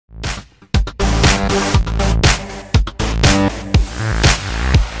పదో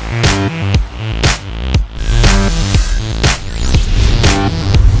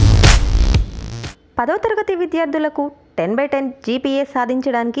తరగతి విద్యార్థులకు 10/10 GPA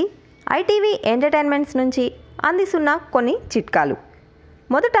సాధించడానికి ఐటీవీ ఎంటర్టైన్మెంట్స్ నుంచి అందిస్తున్న కొన్ని చిట్కాలు.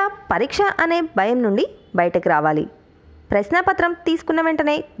 మొదట పరీక్ష అనే భయం నుండి బయటకు రావాలి. ప్రశ్నపత్రం తీసుకున్న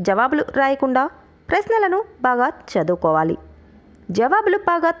వెంటనే జవాబులు రాయకుండా ప్రశ్నలను బాగా చదువుకోవాలి. జవాబులు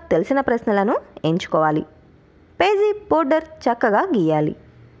బాగా తెలిసిన ప్రశ్నలను ఎంచుకోవాలి. పేజీ బోర్డర్ చక్కగా గీయాలి.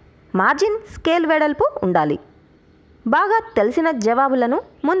 మార్జిన్ స్కేల్ వెడల్పు ఉండాలి. బాగా తెలిసిన జవాబులను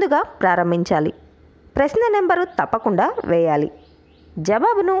ముందుగా ప్రారంభించాలి. ప్రశ్న నెంబరు తప్పకుండా వేయాలి.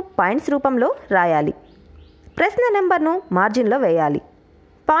 జవాబును పాయింట్స్ రూపంలో రాయాలి. ప్రశ్న నెంబర్ను మార్జిన్లో వేయాలి.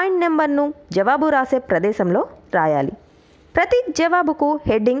 పాయింట్ నెంబర్ను జవాబు రాసే ప్రదేశంలో రాయాలి. ప్రతి జవాబుకు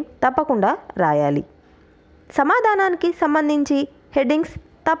హెడ్డింగ్ తప్పకుండా రాయాలి. సమాధానానికి సంబంధించి హెడ్డింగ్స్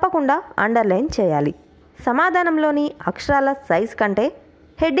తప్పకుండా అండర్లైన్ చేయాలి. సమాధానంలోని అక్షరాల సైజ్ కంటే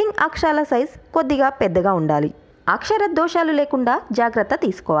హెడ్డింగ్ అక్షరాల సైజ్ కొద్దిగా పెద్దగా ఉండాలి. అక్షర దోషాలు లేకుండా జాగ్రత్త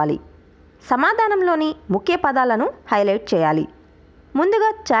తీసుకోవాలి. సమాధానంలోని ముఖ్య పదాలను హైలైట్ చేయాలి. ముందుగా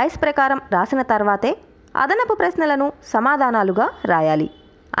చాయిస్ ప్రకారం రాసిన తర్వాతే అదనపు ప్రశ్నలను సమాధానాలుగా రాయాలి.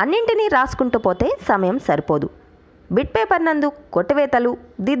 అన్నింటినీ రాసుకుంటూ పోతే సమయం సరిపోదు. బిట్ పేపర్ నందు కొట్టివేతలు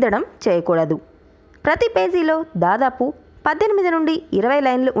దిద్దడం చేయకూడదు. ప్రతి పేజీలో దాదాపు 18 నుండి 20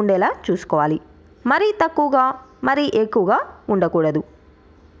 లైన్లు ఉండేలా చూసుకోవాలి. మరీ తక్కువగా మరీ ఎక్కువగా ఉండకూడదు.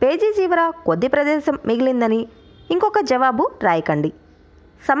 పేజీ చివర కొద్ది ప్రదేశం మిగిలిందని ఇంకొక జవాబు రాయకండి.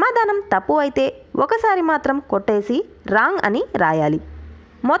 సమాధానం తప్పు అయితే ఒకసారి మాత్రం కొట్టేసి రాంగ్ అని రాయాలి.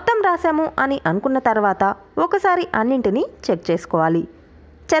 మొత్తం రాశాము అని అనుకున్న తర్వాత ఒకసారి అన్నింటినీ చెక్ చేసుకోవాలి.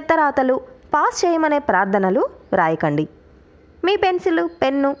 చెత్త రాతలు, పాస్ చేయమనే ప్రార్థనలు రాయకండి. మీ పెన్సిల్,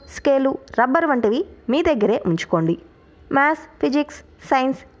 పెన్ను, స్కేలు, రబ్బర్ వంటివి మీ దగ్గరే ఉంచుకోండి. Maths, physics,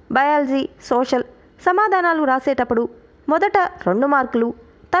 science, biology, social సమాధానాలు రాసేటప్పుడు మొదట 2 మార్కులు,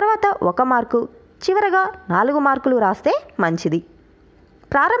 తర్వాత 1 మార్కు, చివరగా 4 మార్కులు రాస్తే మంచిది.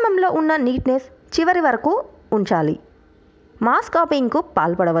 ప్రారంభంలో ఉన్న నీట్నెస్ చివరి వరకు ఉంచాలి. మాస్ కాపీయింగ్కు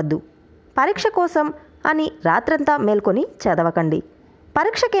పాల్పడవద్దు. పరీక్ష కోసం అని రాత్రంతా మేల్కొని చదవకండి.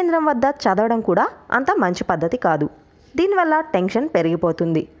 పరీక్ష కేంద్రం వద్ద చదవడం కూడా అంత మంచి పద్ధతి కాదు. దీనివల్ల టెన్షన్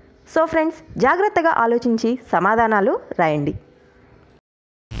పెరిగిపోతుంది. సో ఫ్రెండ్స్, జాగ్రత్తగా ఆలోచించి సమాధానాలు రాయండి.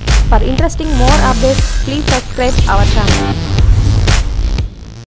 For interesting more updates, please subscribe our channel.